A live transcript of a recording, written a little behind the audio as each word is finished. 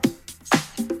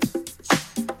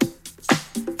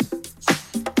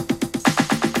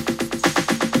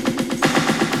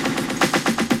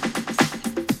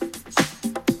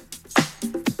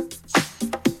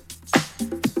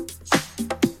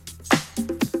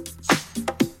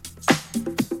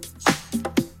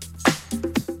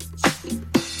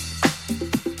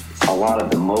lot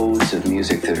of the modes of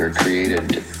music that are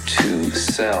created to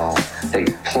sell, they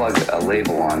plug a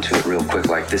label onto it real quick,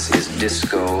 like this is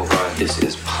disco, this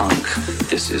is punk,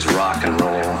 this is rock and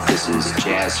roll, this is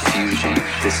jazz fusion,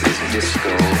 this is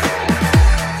disco.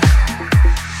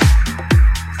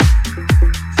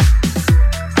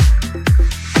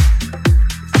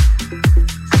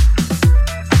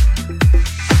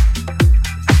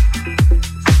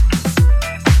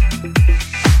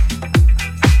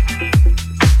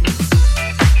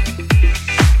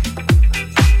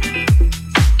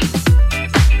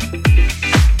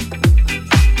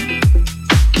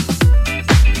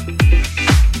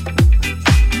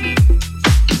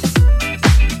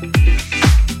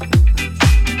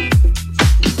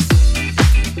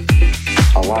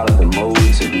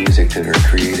 That are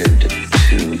created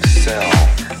to sell,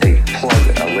 they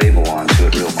plug a label onto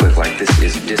it real quick, like this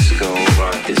is disco,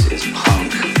 this is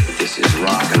punk, this is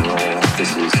rock and roll,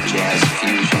 this is jazz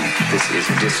fusion, this is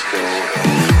disco.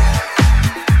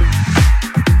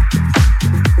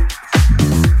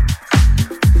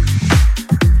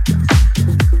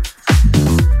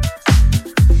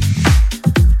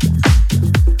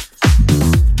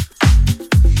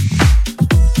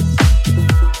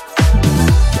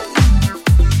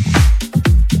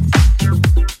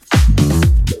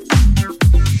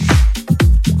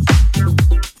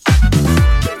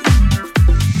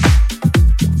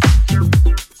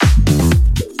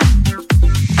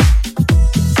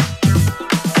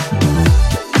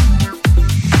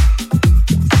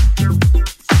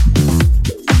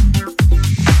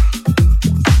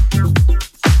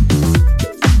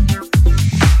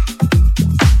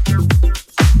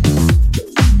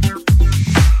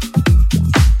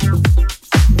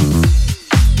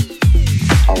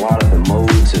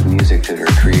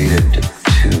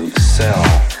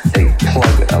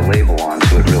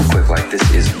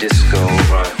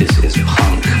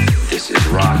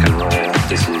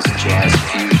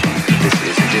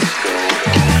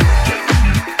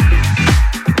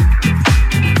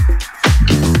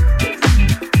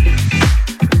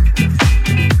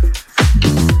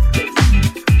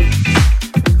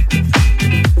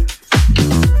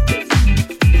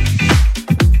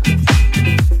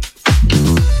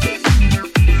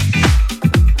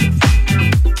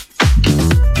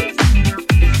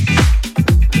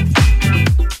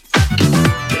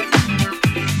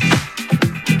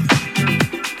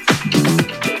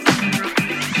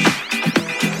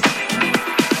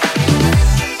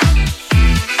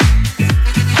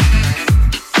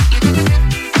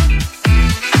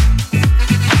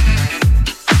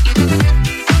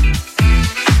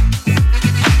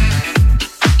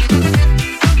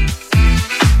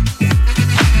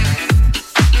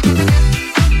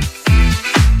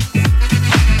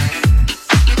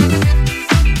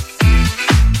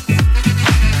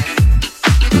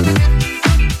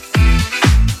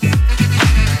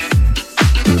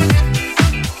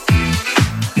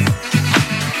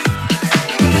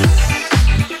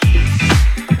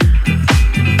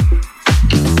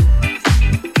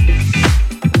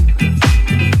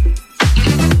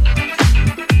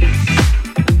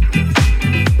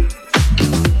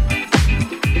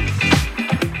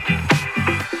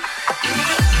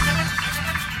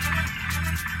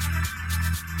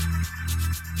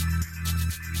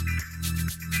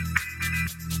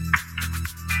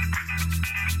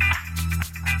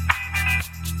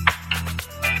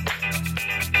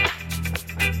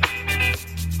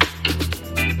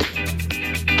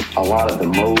 A lot of the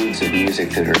modes of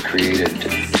music that are created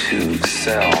to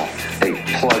sell, they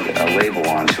plug a label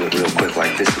onto it real quick,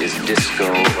 like this is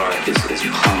disco, this is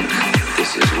punk,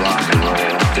 this is rock and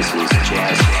roll, this is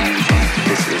jazz fusion,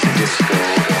 this is disco.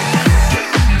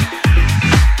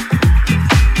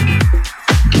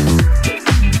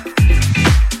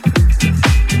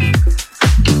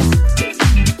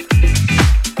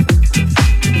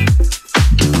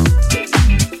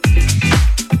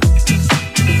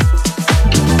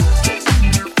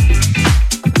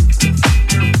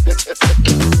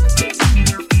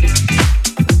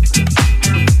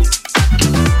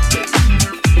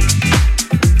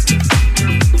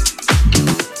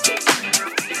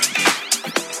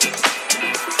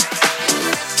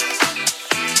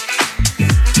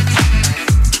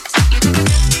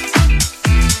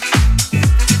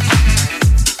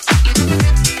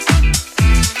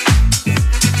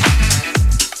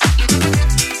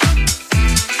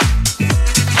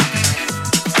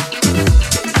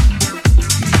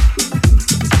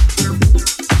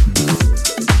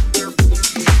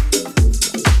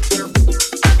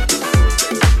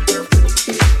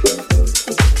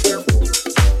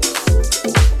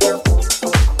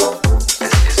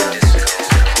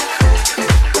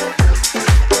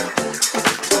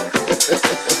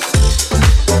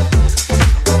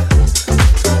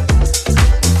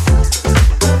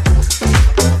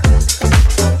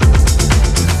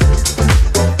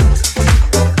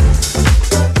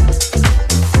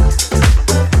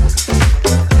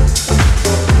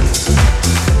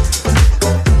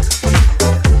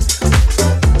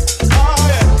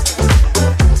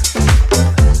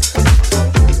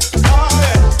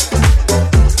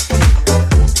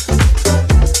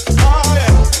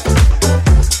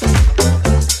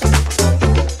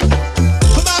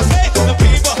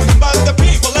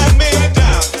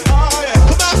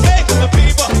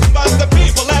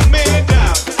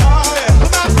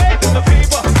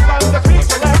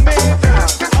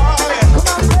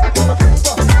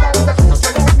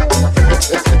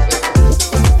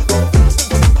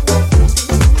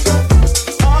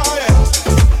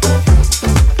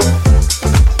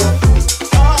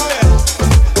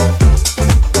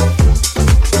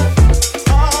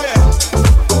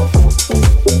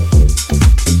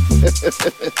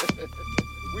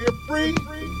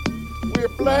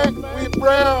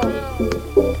 brown,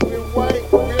 we're white,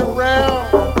 we're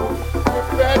round, we're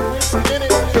fat, we're skinny,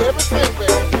 we're everything,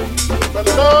 baby. But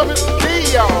love is the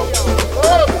key, y'all.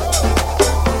 Love.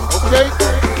 Okay?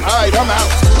 All right, I'm out.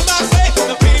 Put my faith in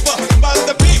the people, but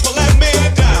the people let me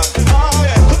down. Oh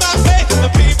yeah. Put my faith in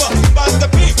the people, but the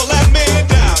people let me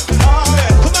down. Oh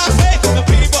yeah. Put my faith in the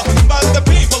people, but the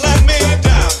people let me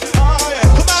down. Oh yeah.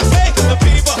 Put my faith in the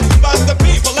people, but the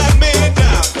people let me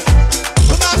down.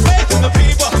 Put my faith in the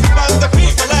people, but the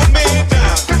people let me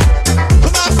down.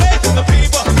 Put my faith in the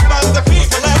people, but the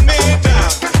people let me down.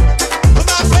 Put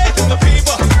my faith in the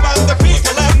people, but the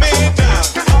people let me down.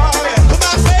 Oh yeah. Put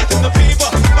my faith in the people,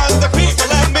 but the people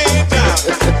let me down.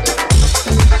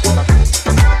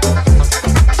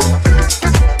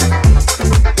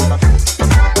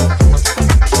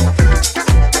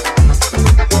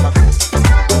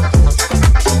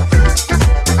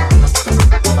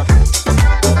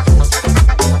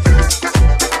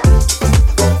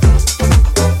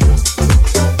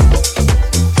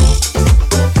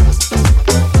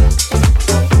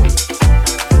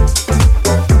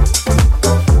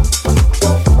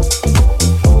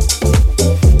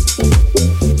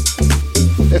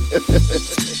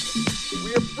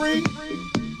 We're free,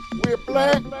 we're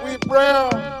black, we're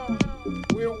brown,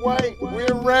 we're white,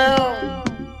 we're round,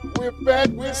 we're fat,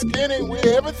 we're skinny,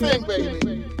 we're everything,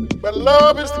 baby. But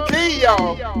love is the key,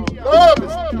 y'all. Love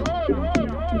is the key.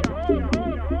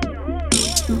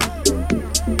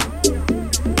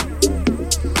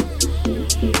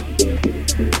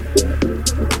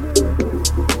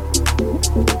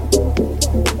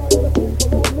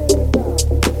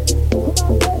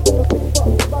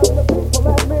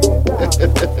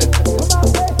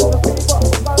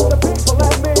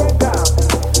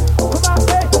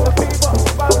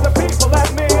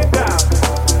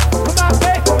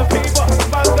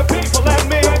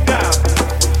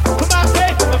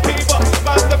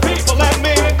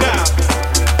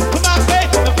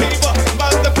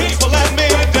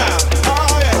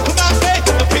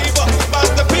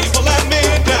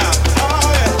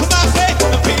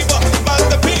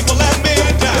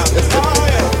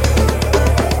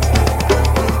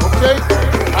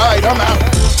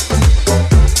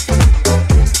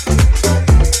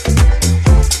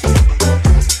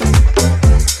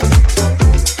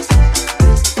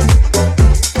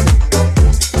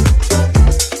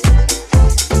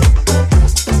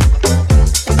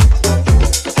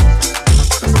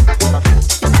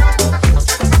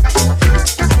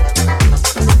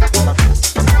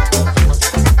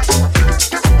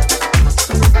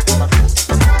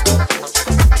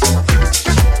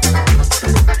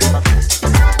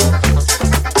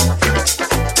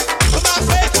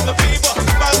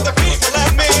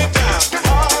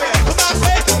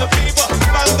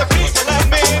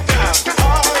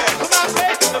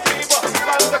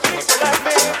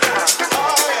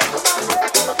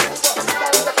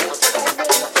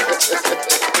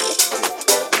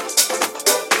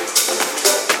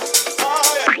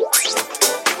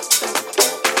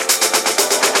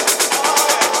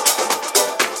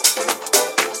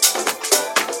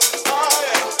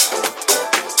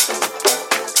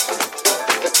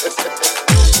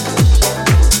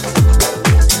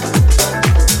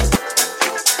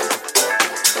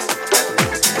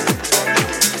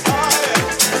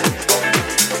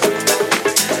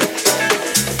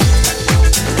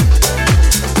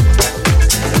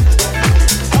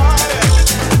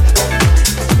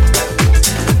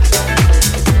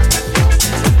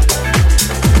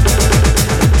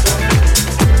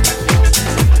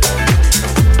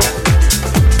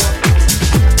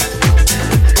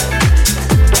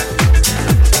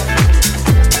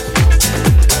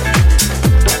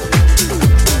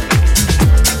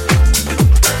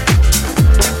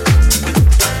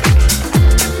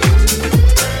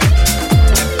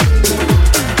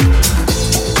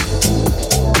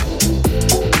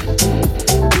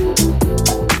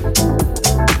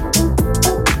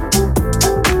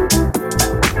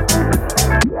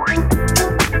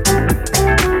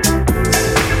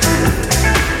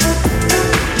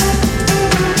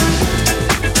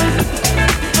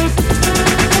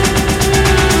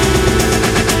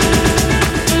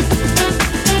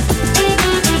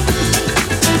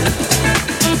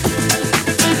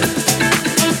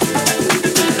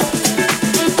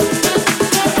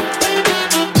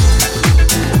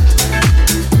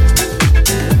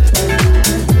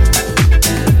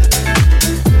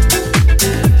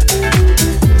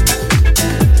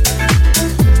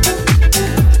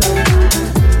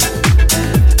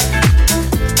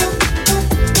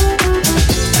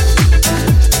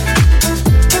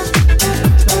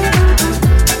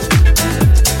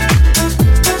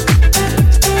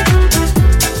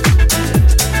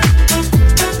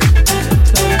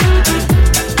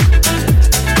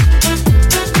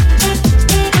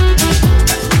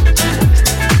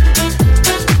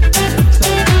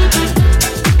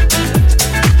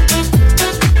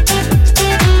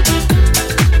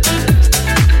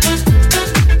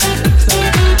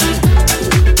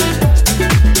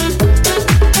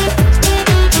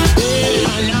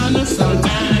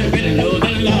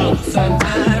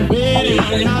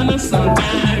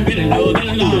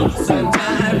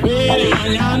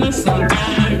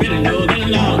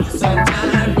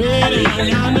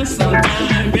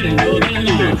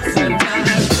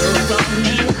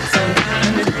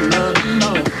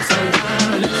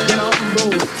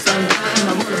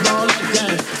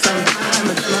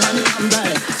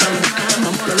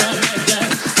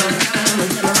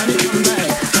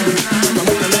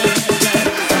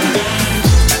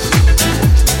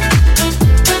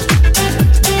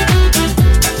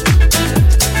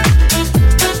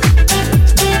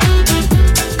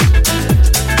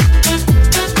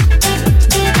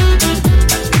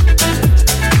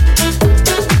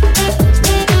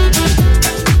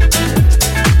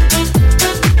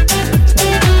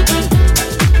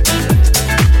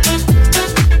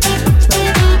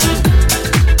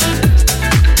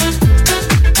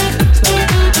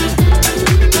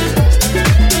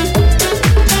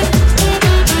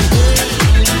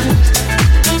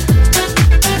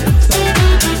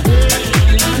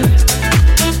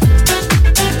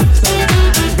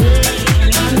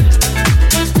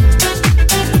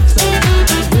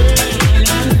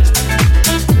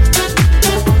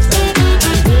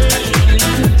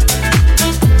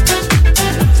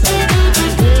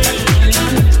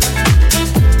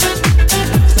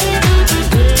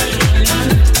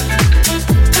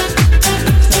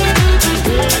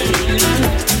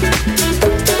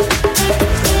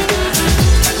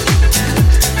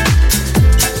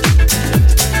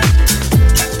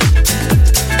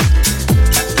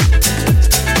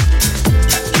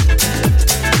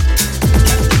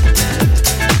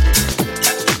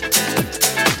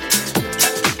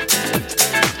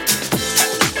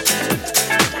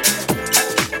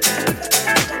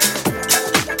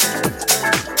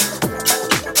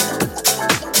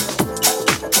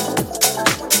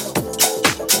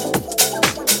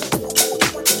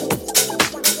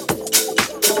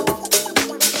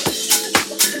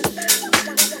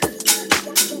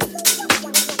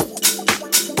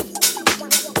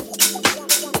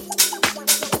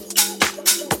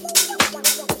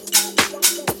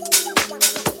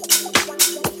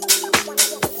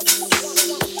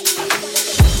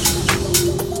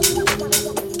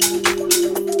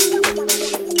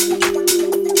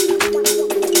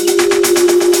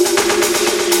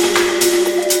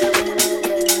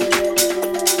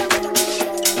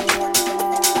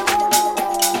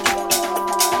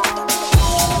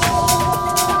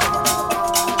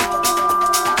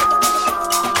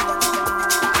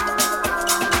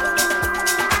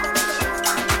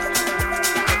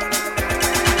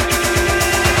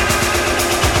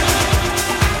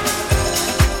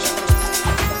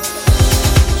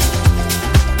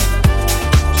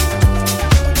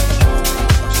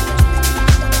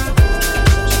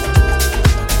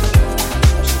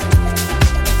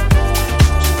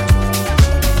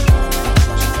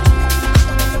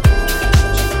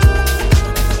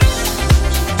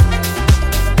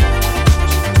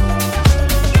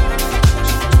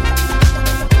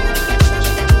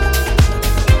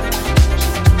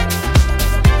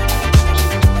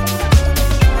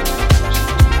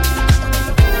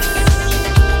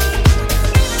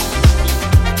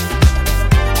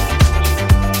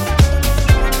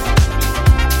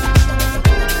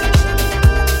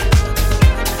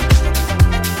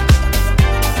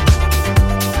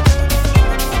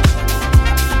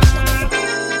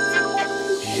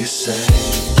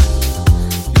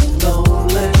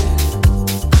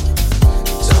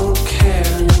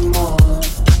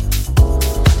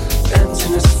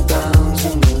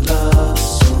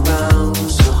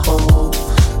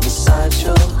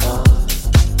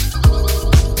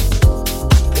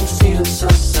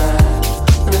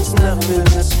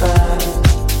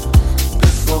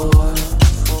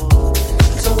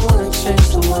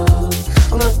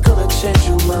 change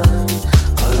your mind.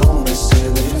 I'd only say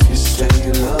that if you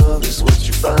stay, love is what you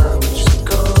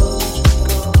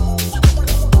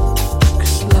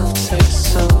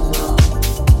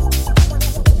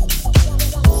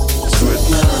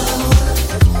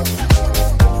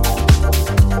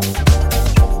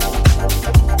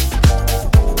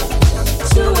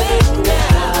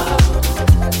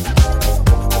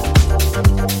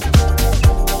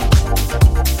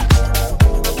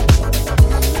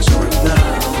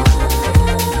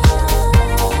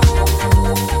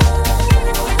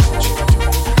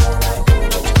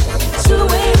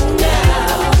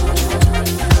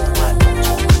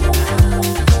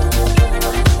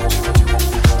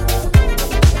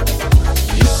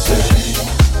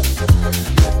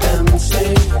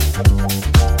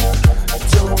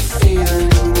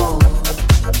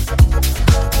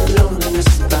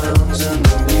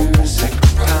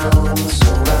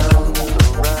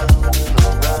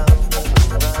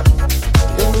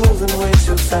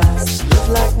fast. Live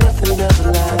like nothing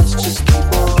ever lasts. Just keep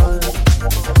on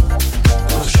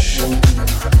pushing.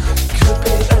 Could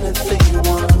be anything you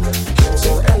want. You can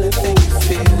do anything you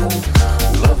feel.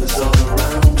 Love is all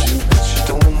around you, but you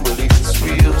don't believe it's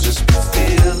real. Just be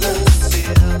fearless.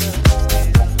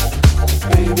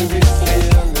 Baby, be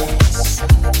fearless.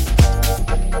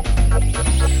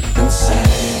 And say,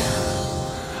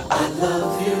 I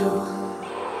love you.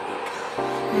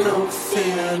 No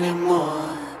fear anymore.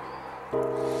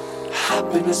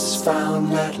 Happiness is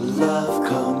found. Let love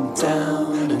come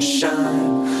down and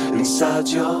shine inside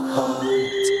your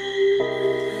heart.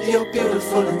 You're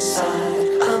beautiful inside.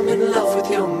 I'm in love with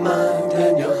your mind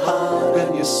and your heart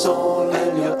and your soul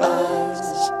and your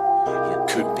eyes. You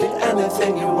could be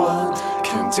anything you want.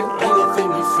 Can do anything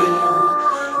you feel.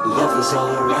 Love is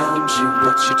all around you,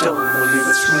 but you don't believe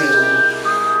it's real.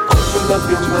 Open up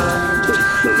your mind,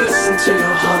 listen to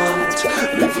your heart.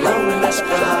 Leave loneliness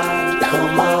behind.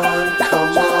 Come on,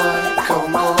 come on,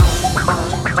 come on.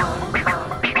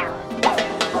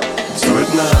 Do it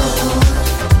now.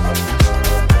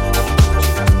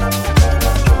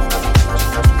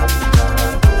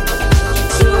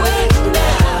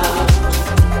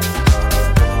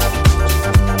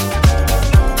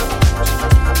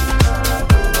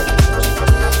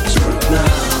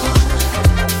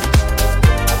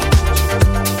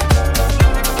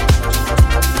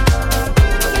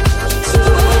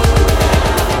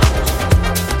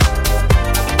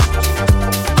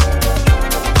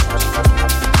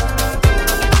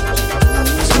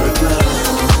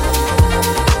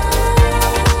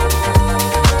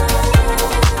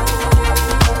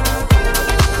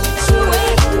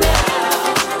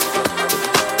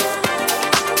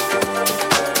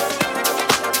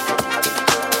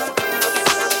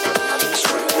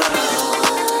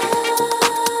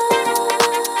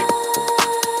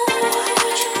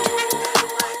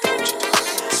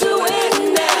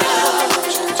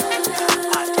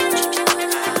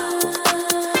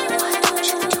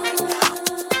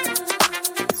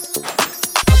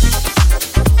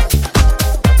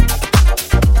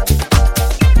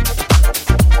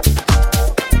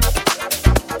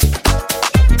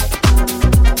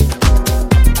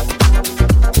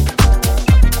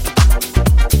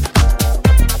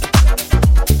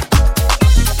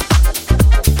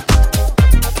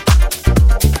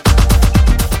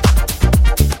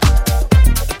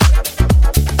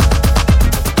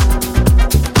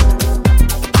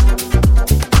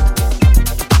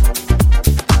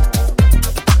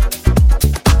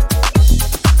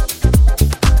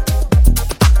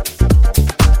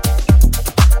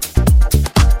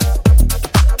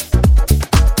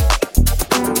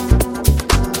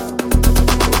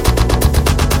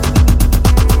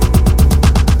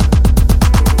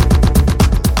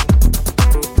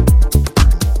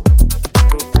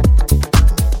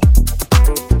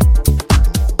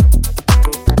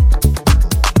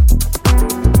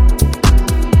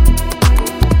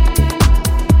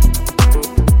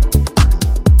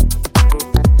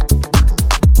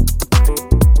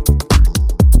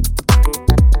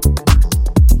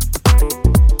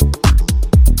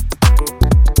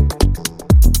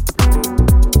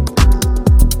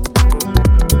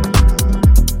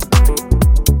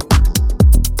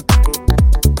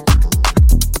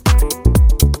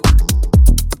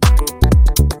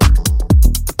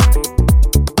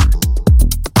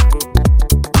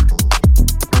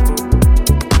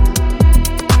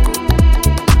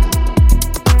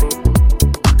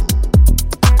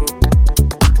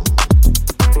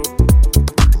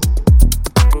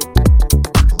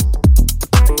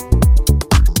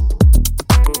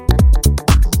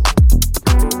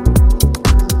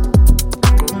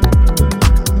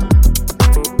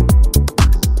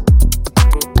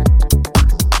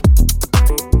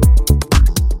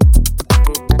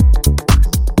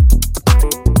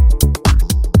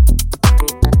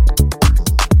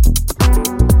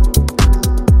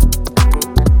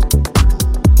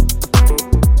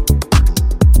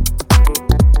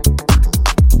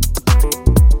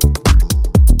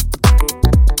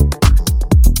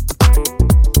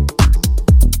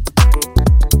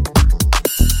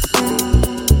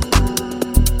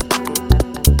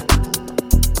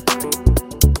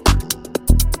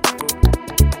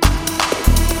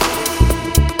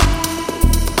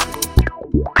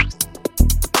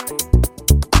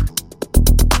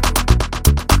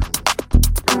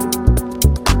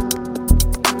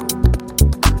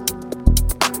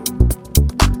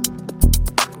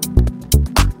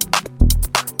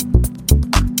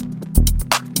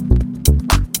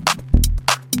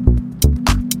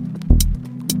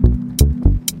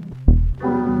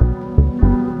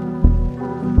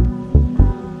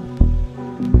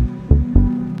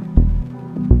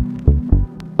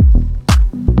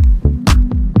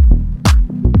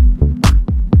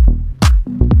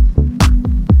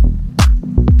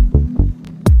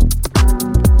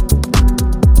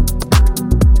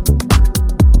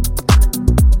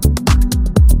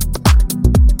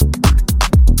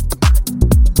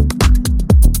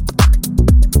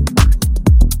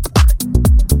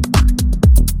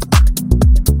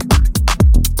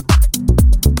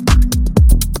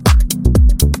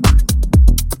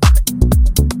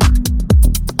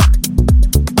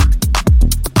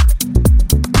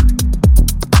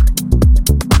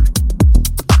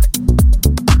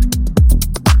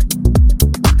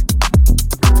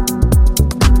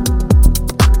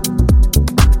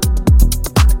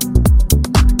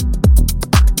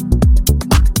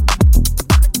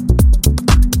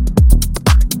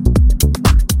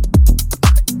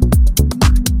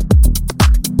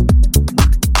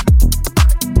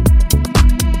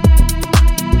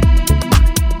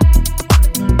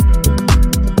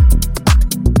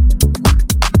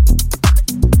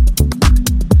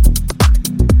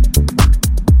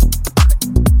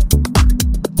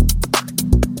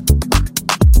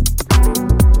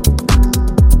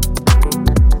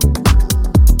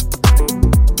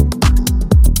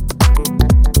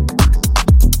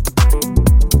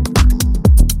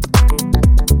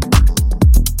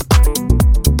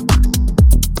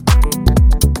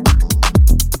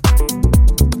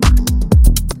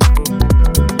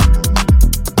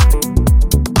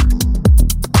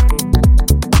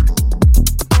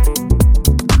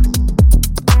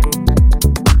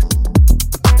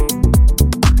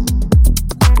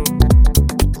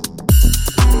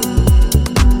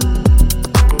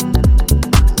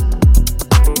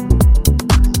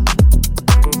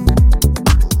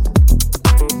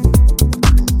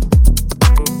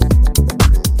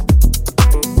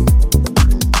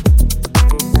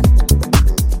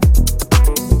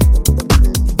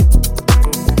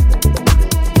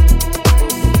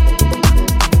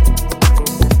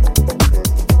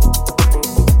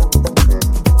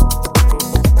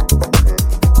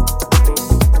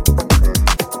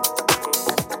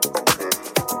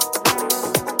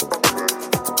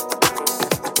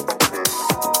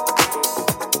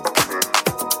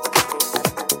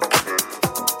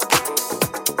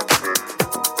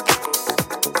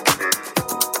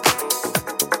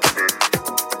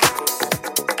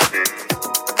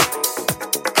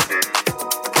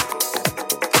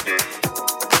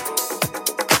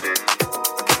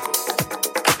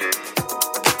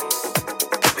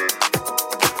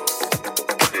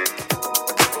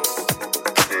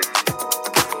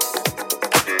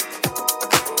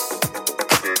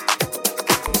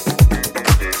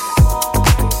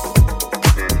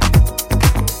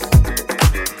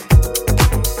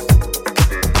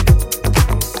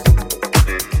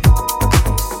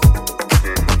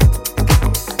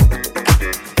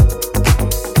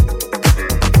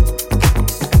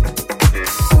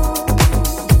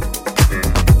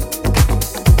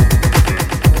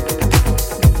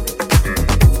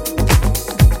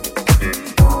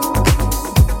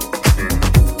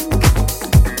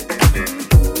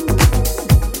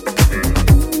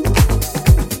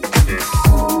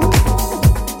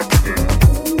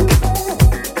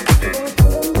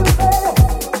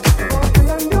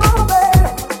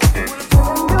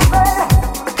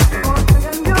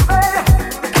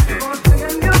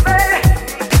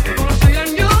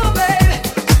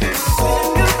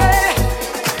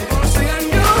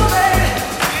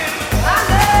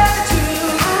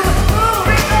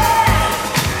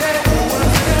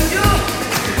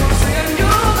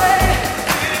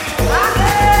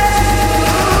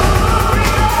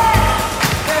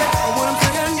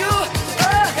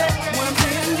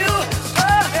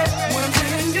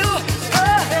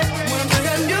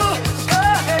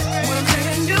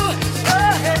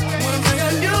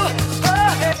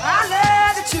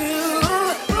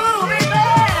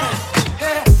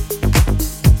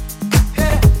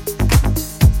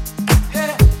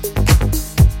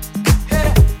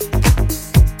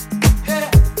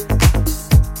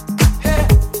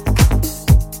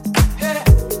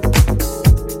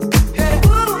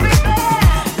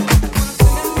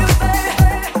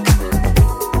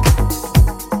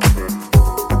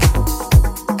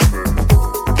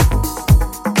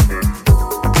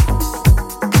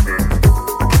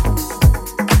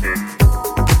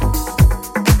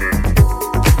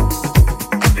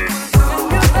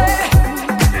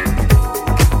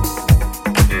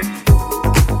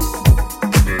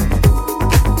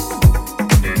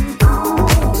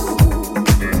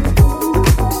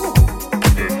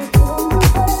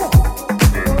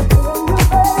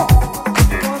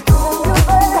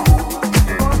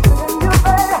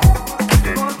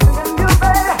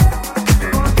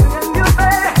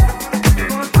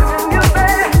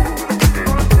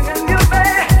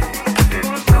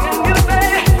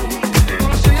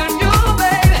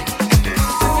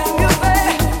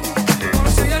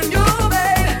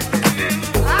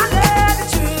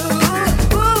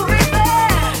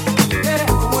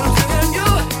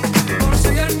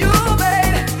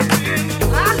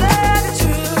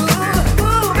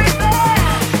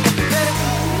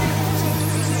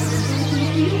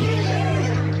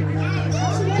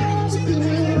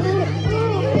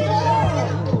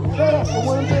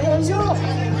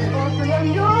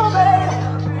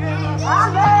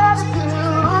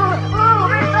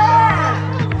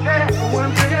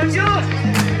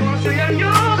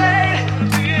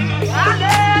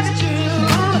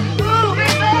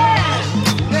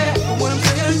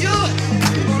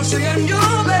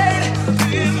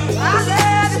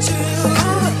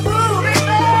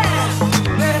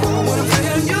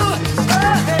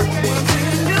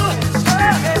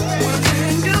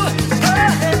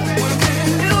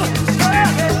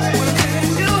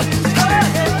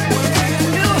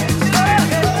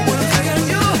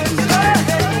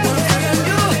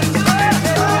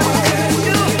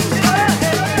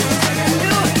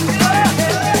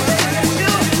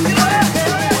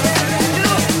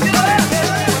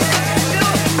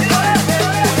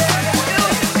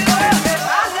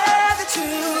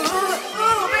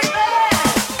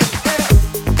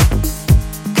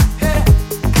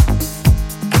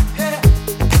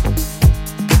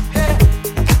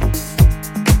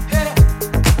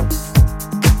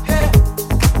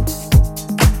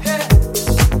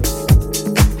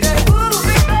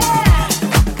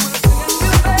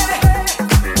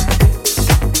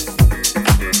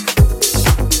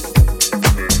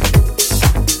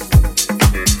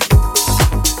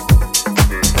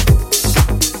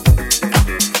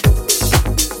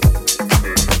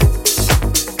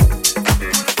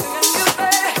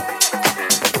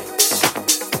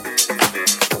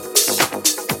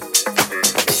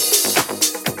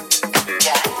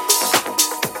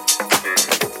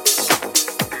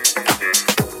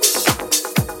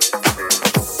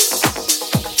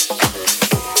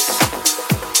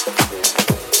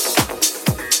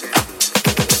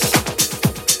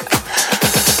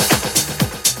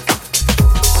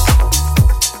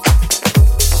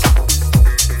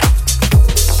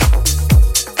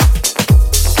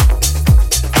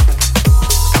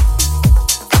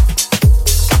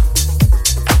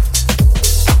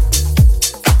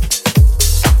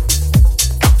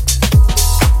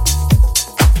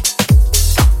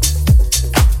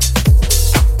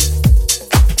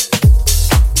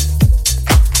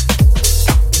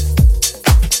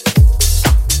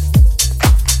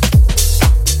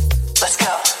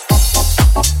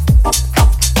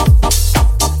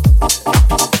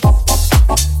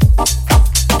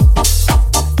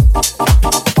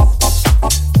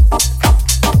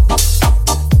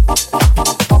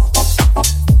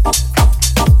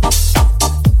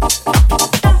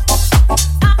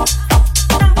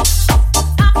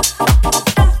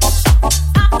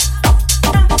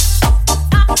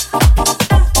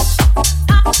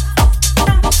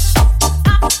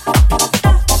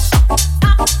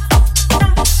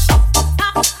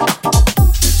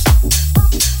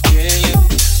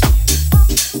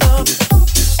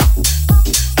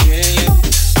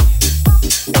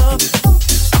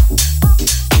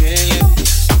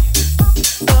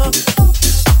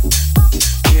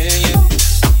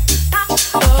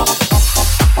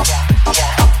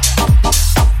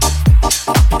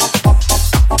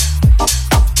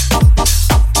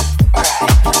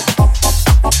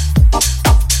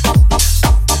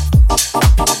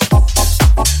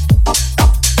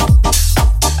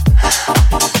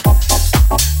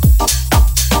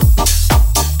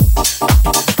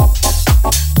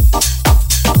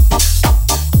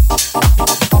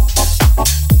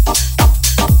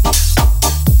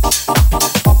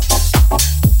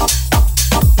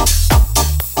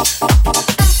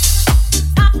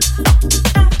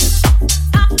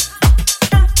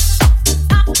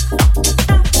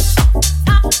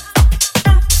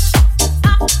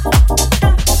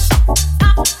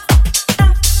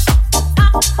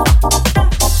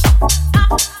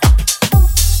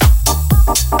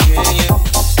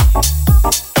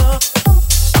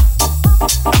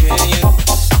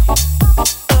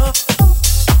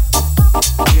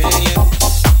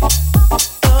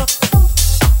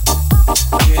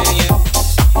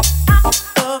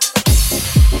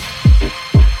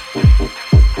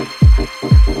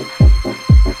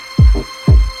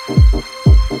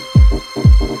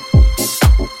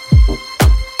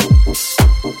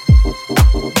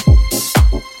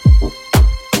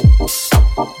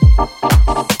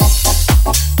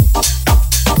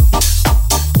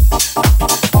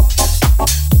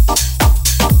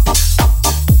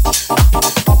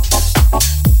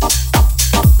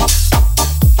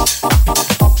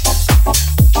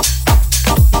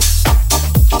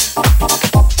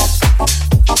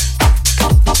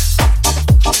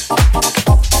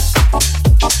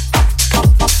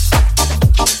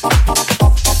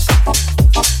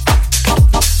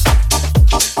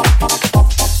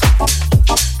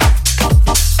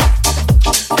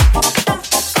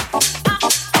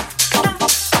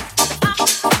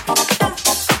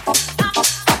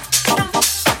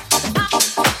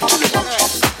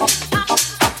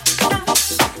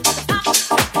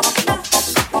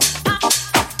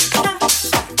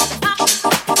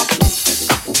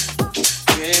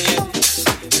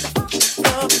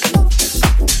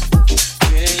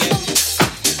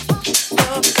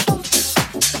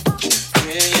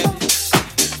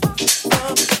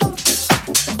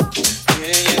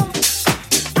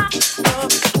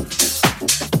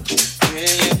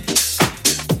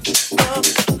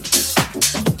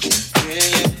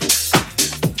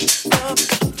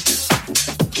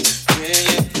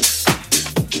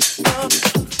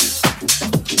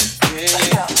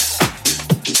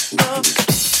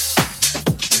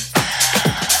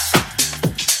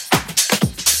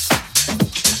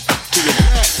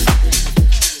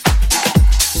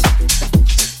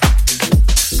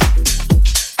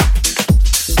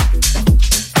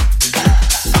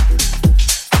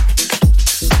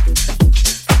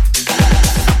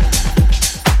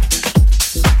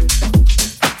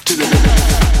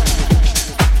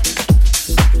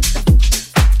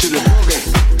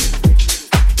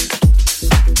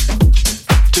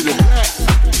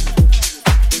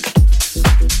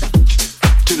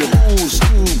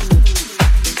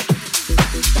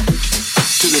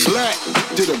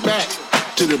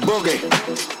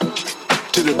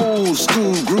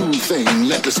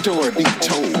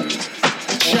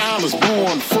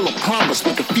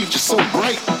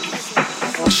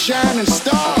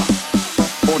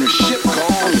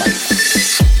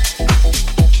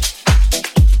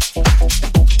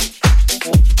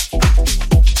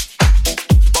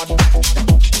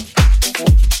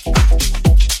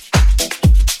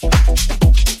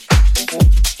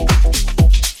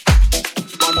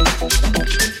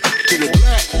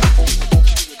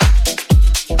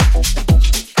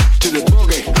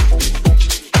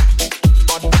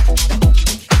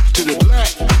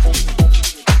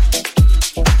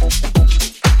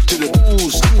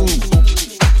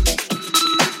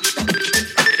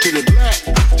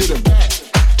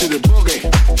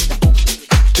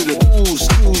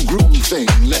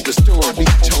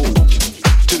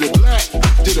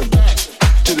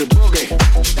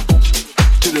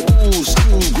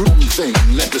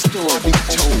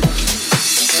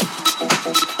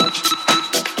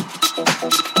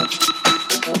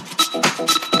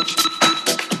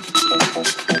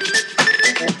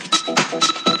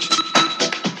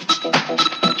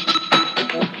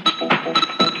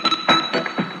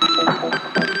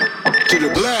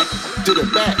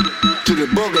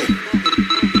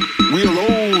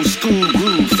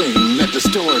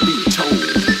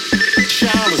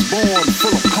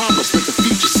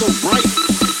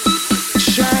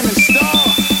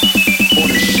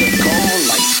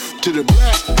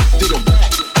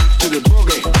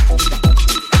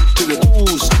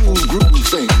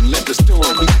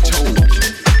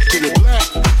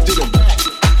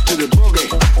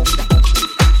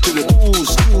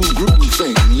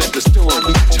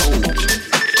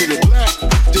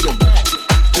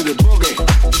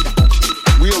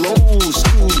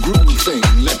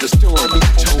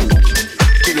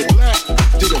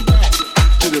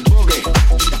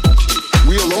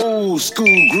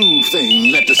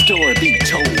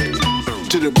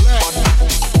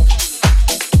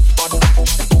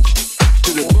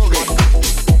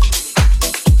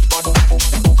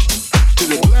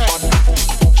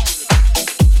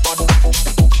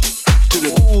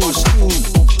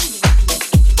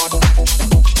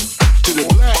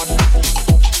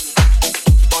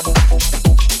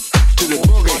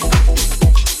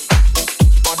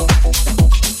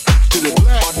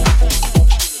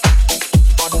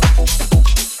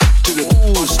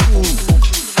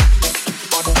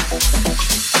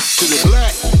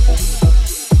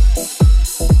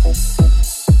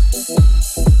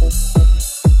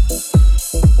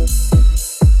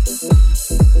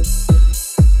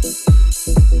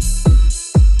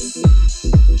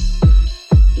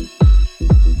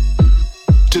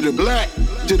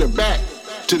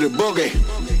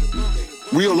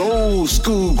 Real old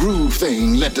school groove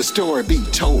thing, let the story be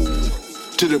told.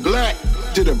 To the black,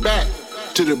 to the back,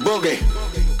 to the boogie.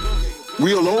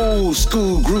 Real old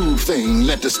school groove thing,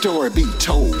 let the story be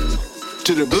told.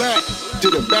 To the black, to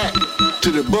the back,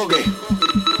 to the boogie.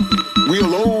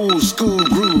 Real old school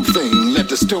groove thing, let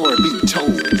the story be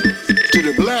told. To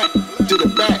the black, to the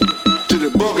back, to the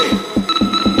boogie.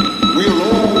 Real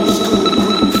old school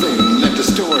groove thing, let the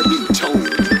story be told.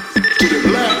 To the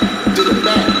black, to the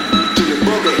back, to the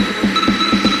boogie.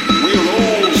 Real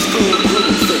old school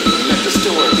groove thing, let the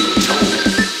story be told.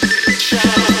 Shine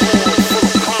on full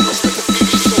of promise, let the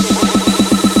future so bright.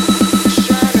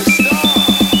 Shining star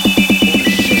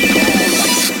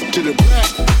to the black,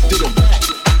 to the back,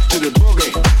 to the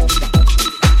boogie.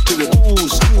 To the old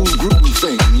school groove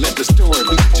thing, let the story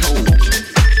be told.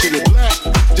 To the black,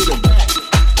 to the back,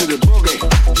 to the boogie.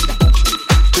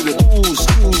 To the old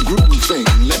school groove thing,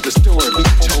 let the story be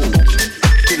told.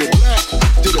 To the black,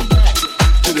 to the back,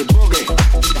 to the boogie.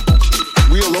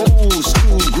 Real old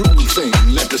school groove thing,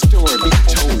 let the story be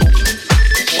told.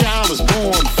 Child was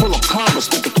born full of promise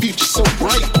with the future so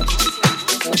bright.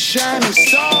 A shining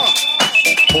star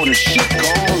on a ship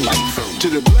called life. To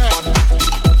the black,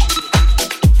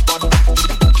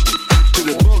 to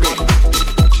the boogie.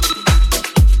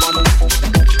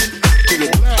 To the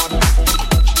black,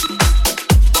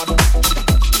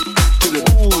 to the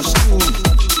old school.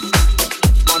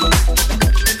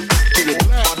 To the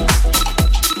black,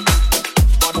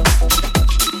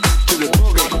 to the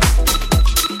boogie.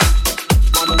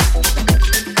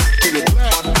 To the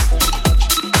black,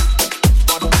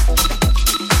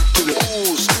 to the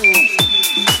old school.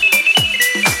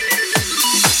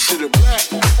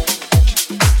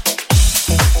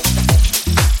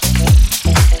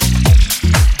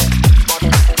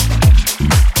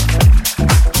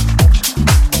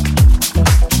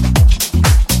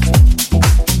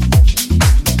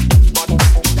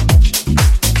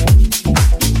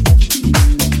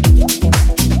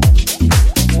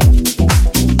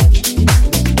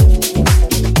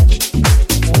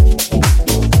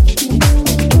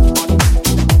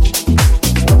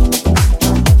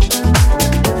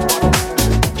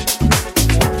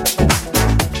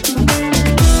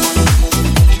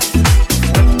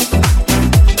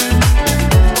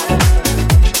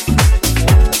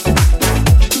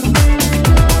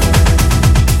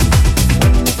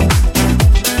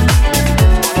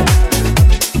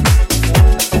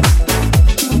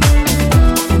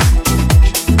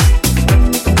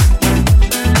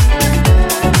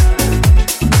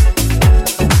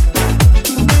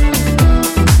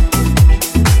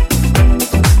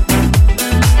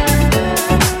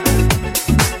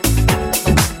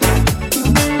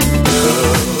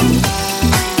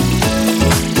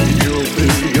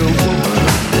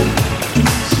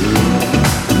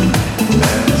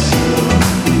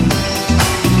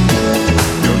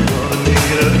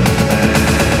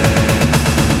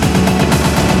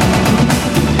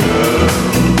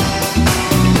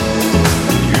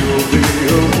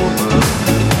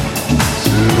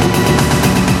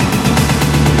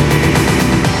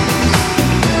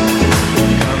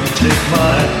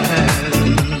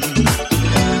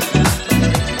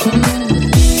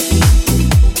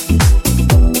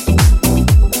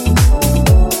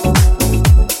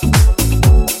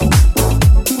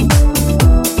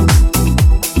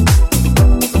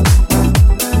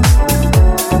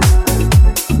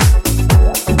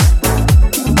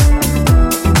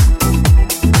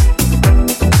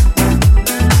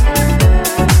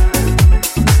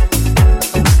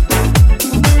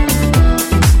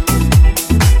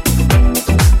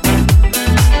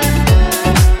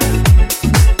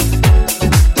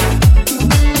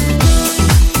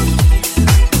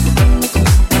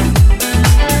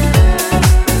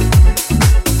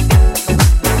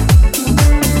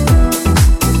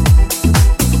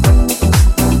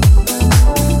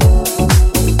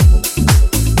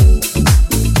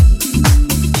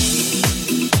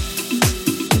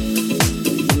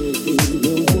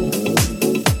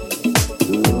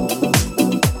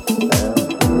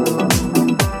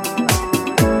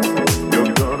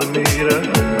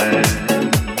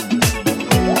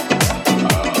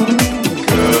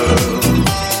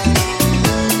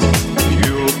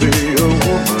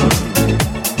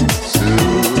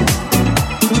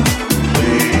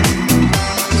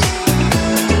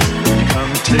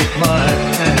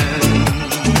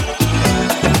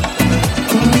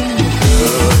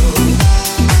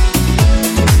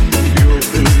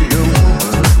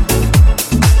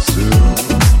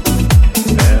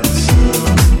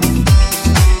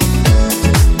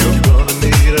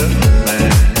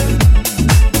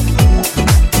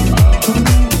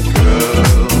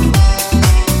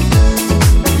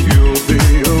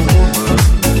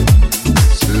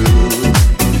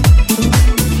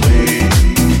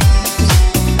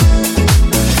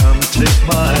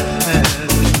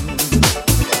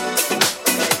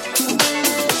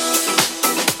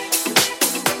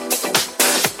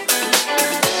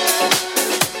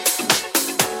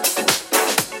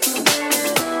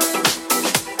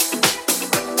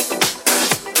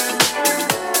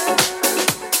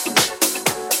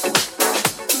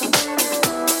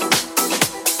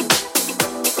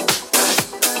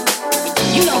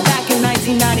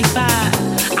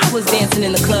 I was dancing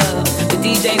in the club. The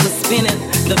DJ was spinning.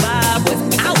 The vibe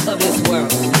was out of this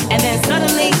world. And then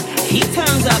suddenly, he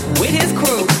turns up with his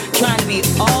crew, trying to be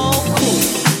all cool.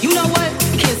 You know what?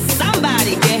 Can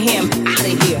somebody get him out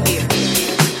of here?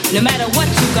 No matter what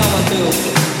you going through,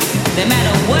 no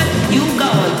matter what you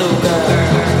going through,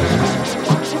 girl.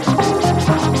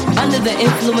 Under the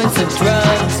influence of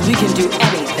drugs, we can do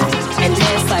anything and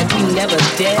dance like we never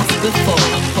danced before.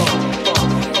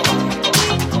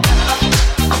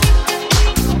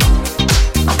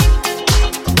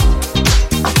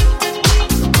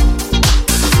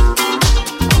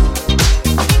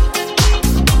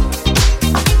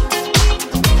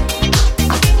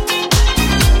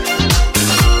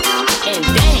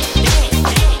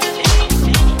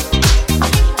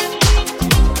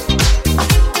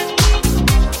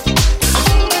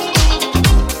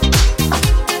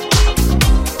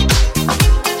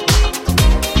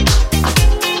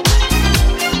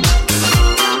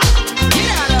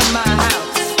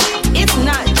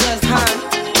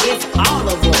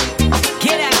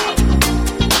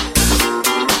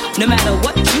 No matter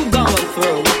what you going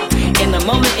through, in the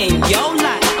moment in your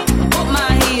life, put my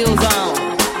heels on,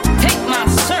 take my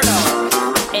shirt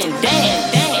off, and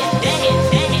dance, dance,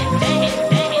 dance, dance,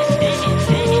 dance, dance,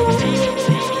 dance,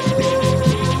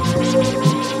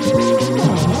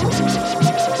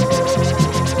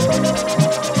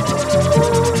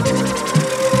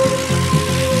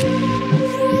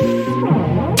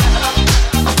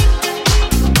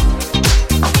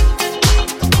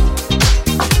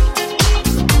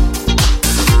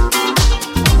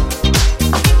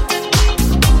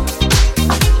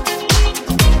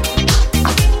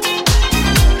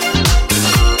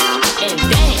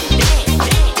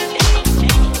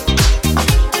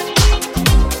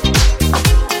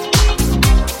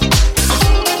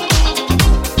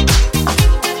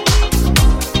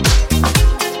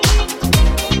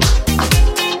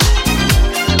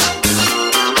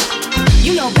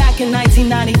 in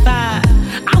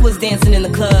 1995, I was dancing in the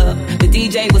club. The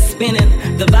DJ was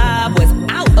spinning. The vibe was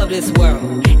out of this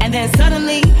world. And then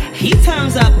suddenly, he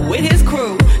turns up with his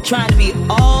crew, trying to be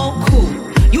all cool.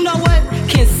 You know what?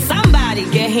 Can somebody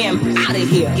get him out of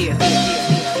here?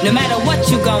 No matter what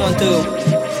you going through,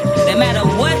 no matter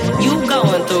what you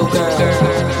going through, girl.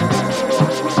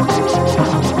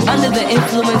 Under the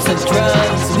influence of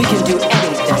drugs, we can do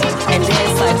anything and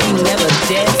dance like we never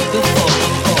danced before.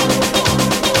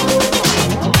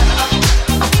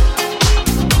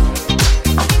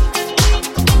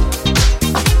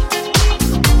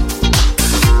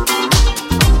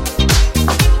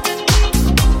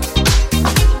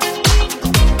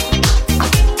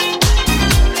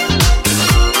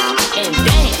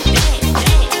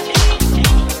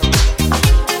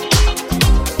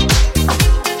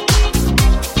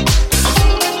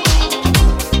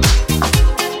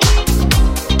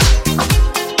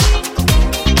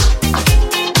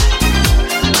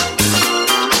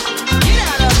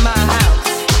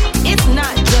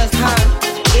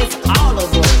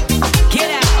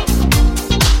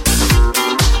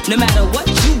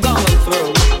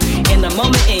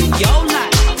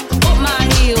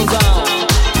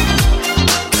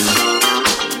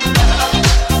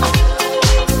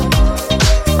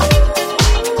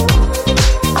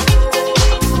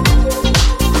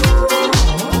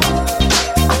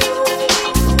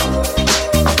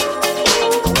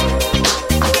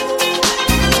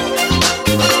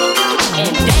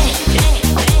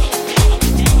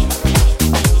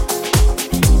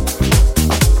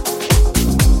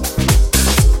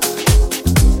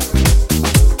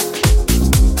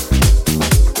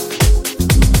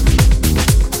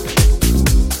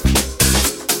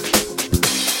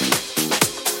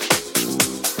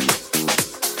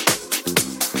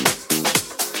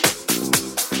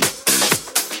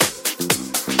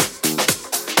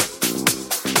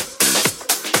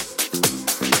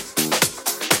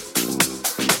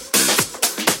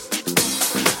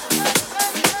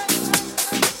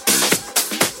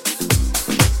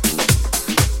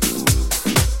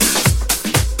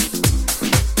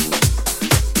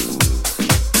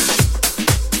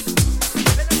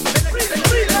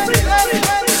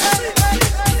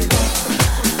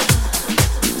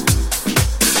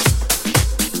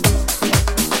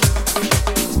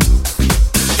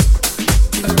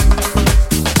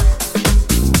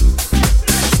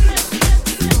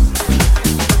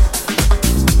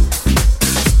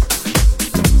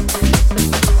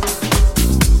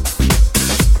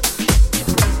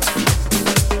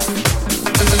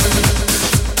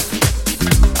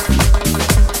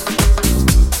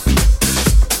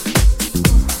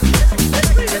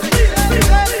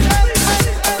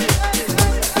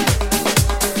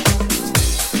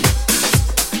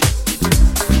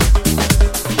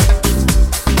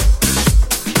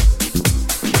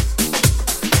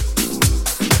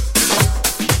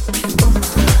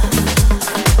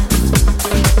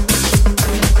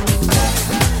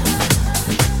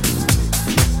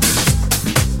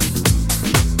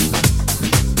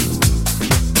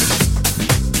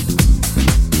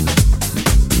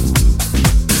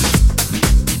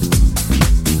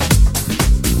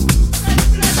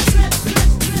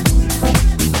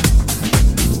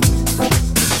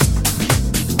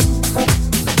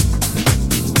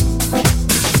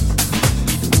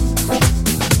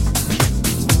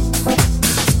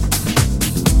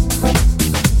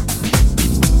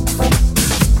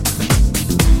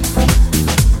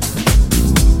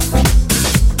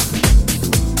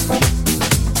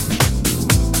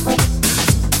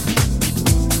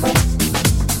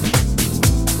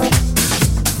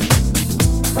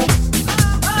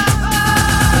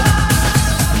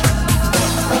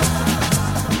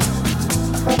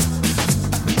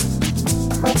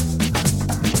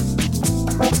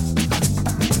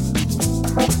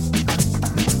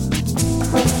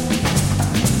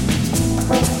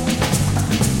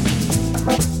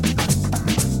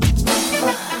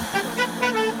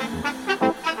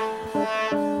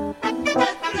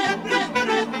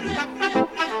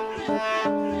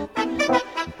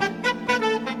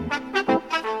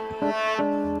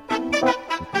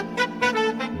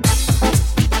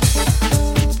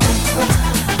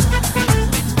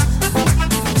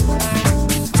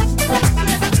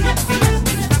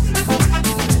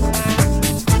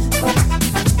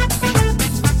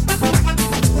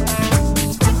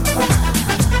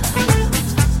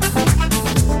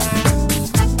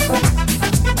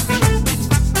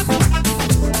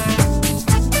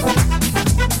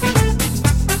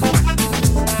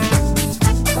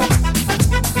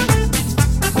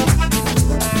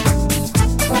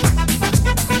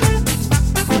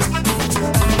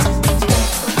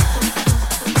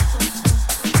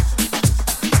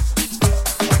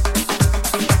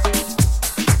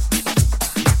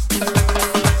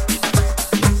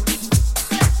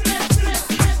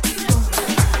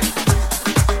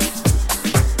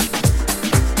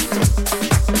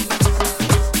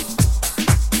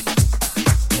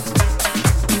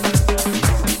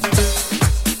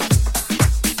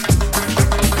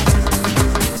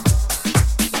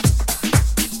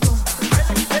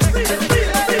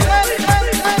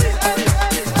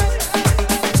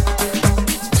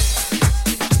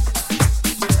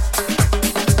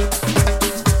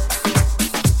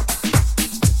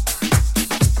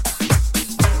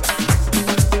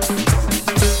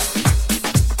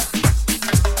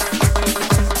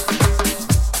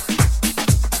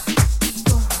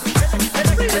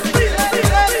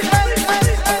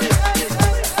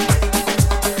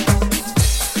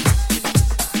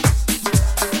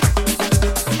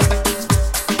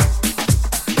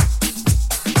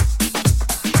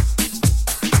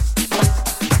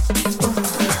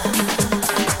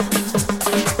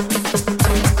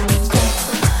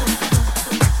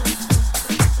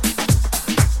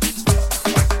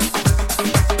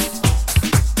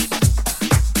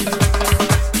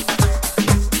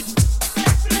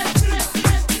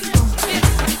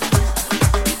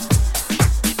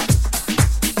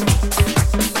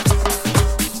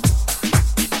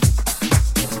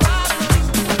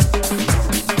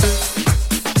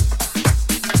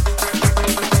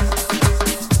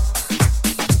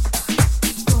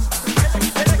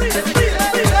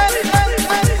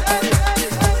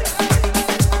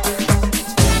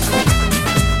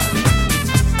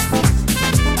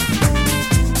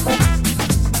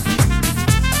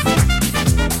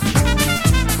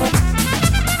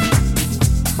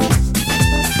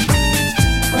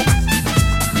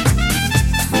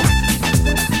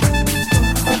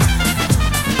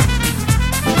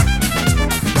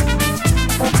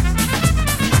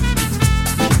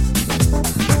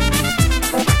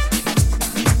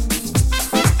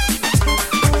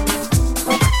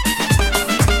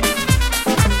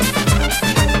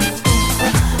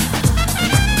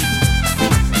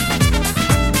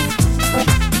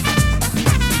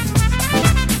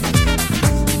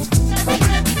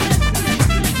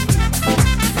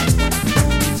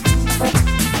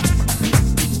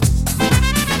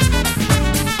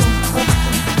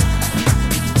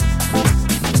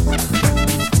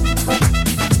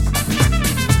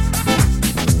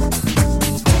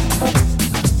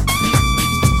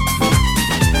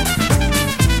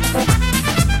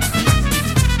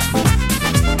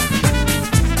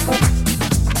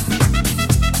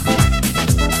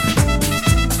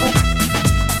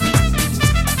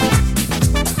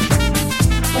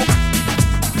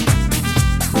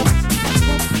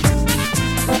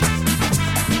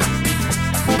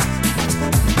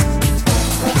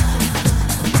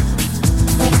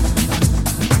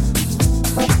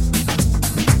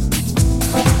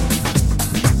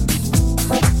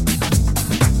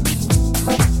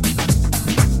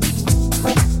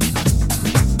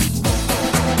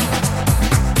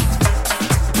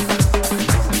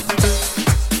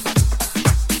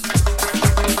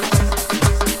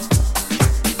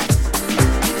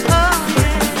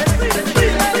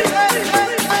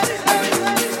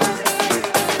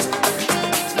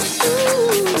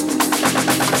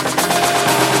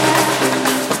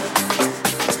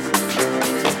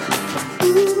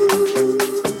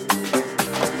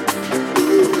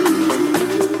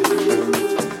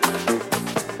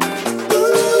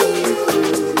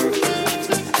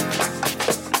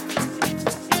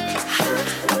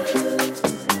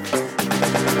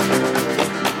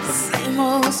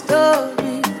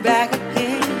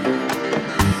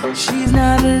 she's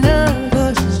not a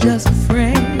lover, she's just a friend.